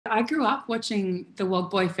I grew up watching the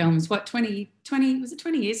Wog Boy films, what, 20 was it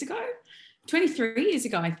 20 years ago? 23 years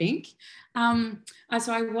ago, I think.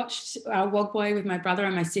 So I watched Wog Boy with my brother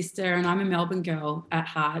and my sister, and I'm a Melbourne girl at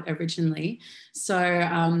heart originally. So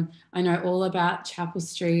I know all about Chapel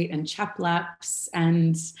Street and Chaplaps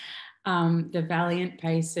and the Valiant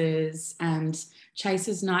Paces and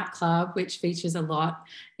Chase's nightclub, which features a lot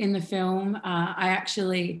in the film. I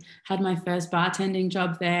actually had my first bartending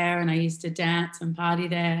job there, and I used to dance and party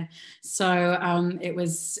there. So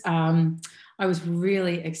I was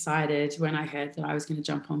really excited when I heard that I was going to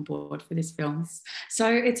jump on board for this film. So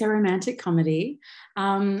it's a romantic comedy.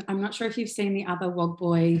 I'm not sure if you've seen the other Wog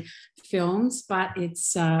Boy films, but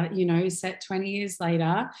it's, set 20 years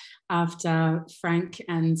later after Frank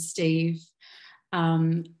and Steve,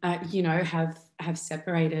 have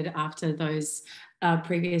separated after those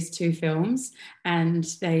previous two films, and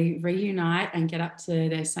they reunite and get up to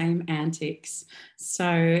their same antics.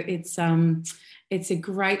 So it's a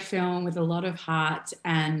great film with a lot of heart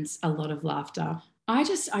and a lot of laughter.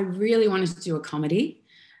 I really wanted to do a comedy.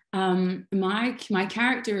 My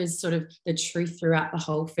character is sort of the truth throughout the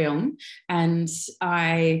whole film, and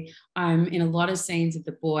I'm in a lot of scenes of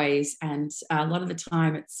the boys, and a lot of the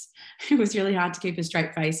time it was really hard to keep a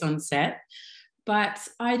straight face on set. But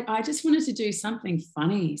I just wanted to do something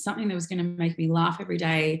funny, something that was going to make me laugh every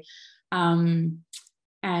day, and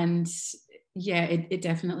yeah, it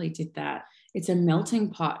definitely did that. It's a melting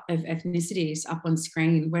pot of ethnicities up on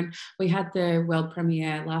screen. When we had the world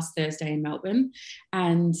premiere last Thursday in Melbourne,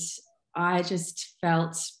 and I just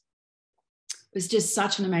felt it was just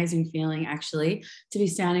such an amazing feeling, actually, to be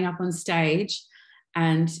standing up on stage,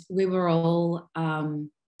 and we were all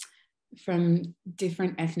from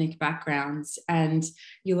different ethnic backgrounds, and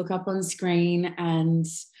you look up on screen and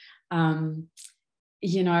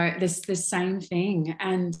this the same thing.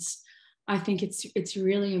 And I think it's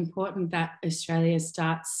really important that Australia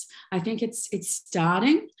starts. I think it's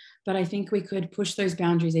starting, but I think we could push those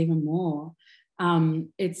boundaries even more.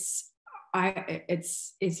 It's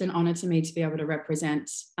an honour to me to be able to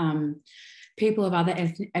represent people of other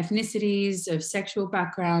ethnicities, of sexual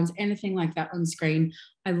backgrounds, anything like that on screen.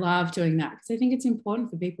 I love doing that because I think it's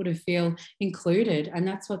important for people to feel included, and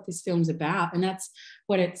that's what this film's about, and that's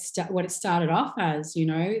what it started off as.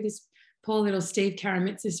 This poor little Steve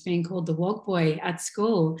Karamitsis being called the Wog Boy at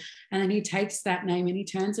school, and then he takes that name and he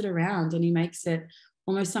turns it around and he makes it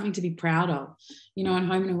almost something to be proud of. On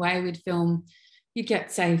Home and Away, you'd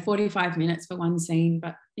get, say, 45 minutes for one scene,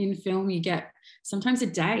 but in film you get sometimes a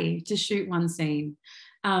day to shoot one scene,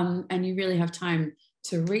 and you really have time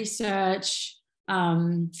to research.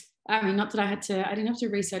 Not that I didn't have to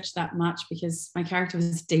research that much because my character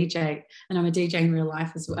was a DJ, and I'm a DJ in real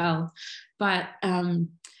life as well. But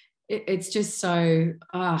it's just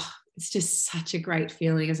such a great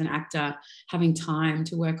feeling as an actor, having time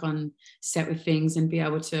to work on set with things and be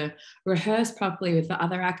able to rehearse properly with the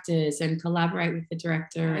other actors and collaborate with the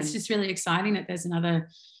director. It's just really exciting that there's another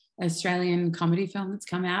Australian comedy film that's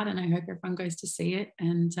come out, and I hope everyone goes to see it.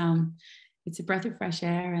 And it's a breath of fresh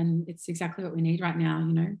air, and it's exactly what we need right now,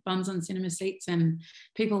 bums on cinema seats and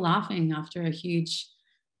people laughing after a huge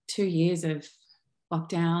 2 years of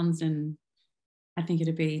lockdowns, and I think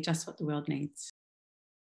it'd be just what the world needs.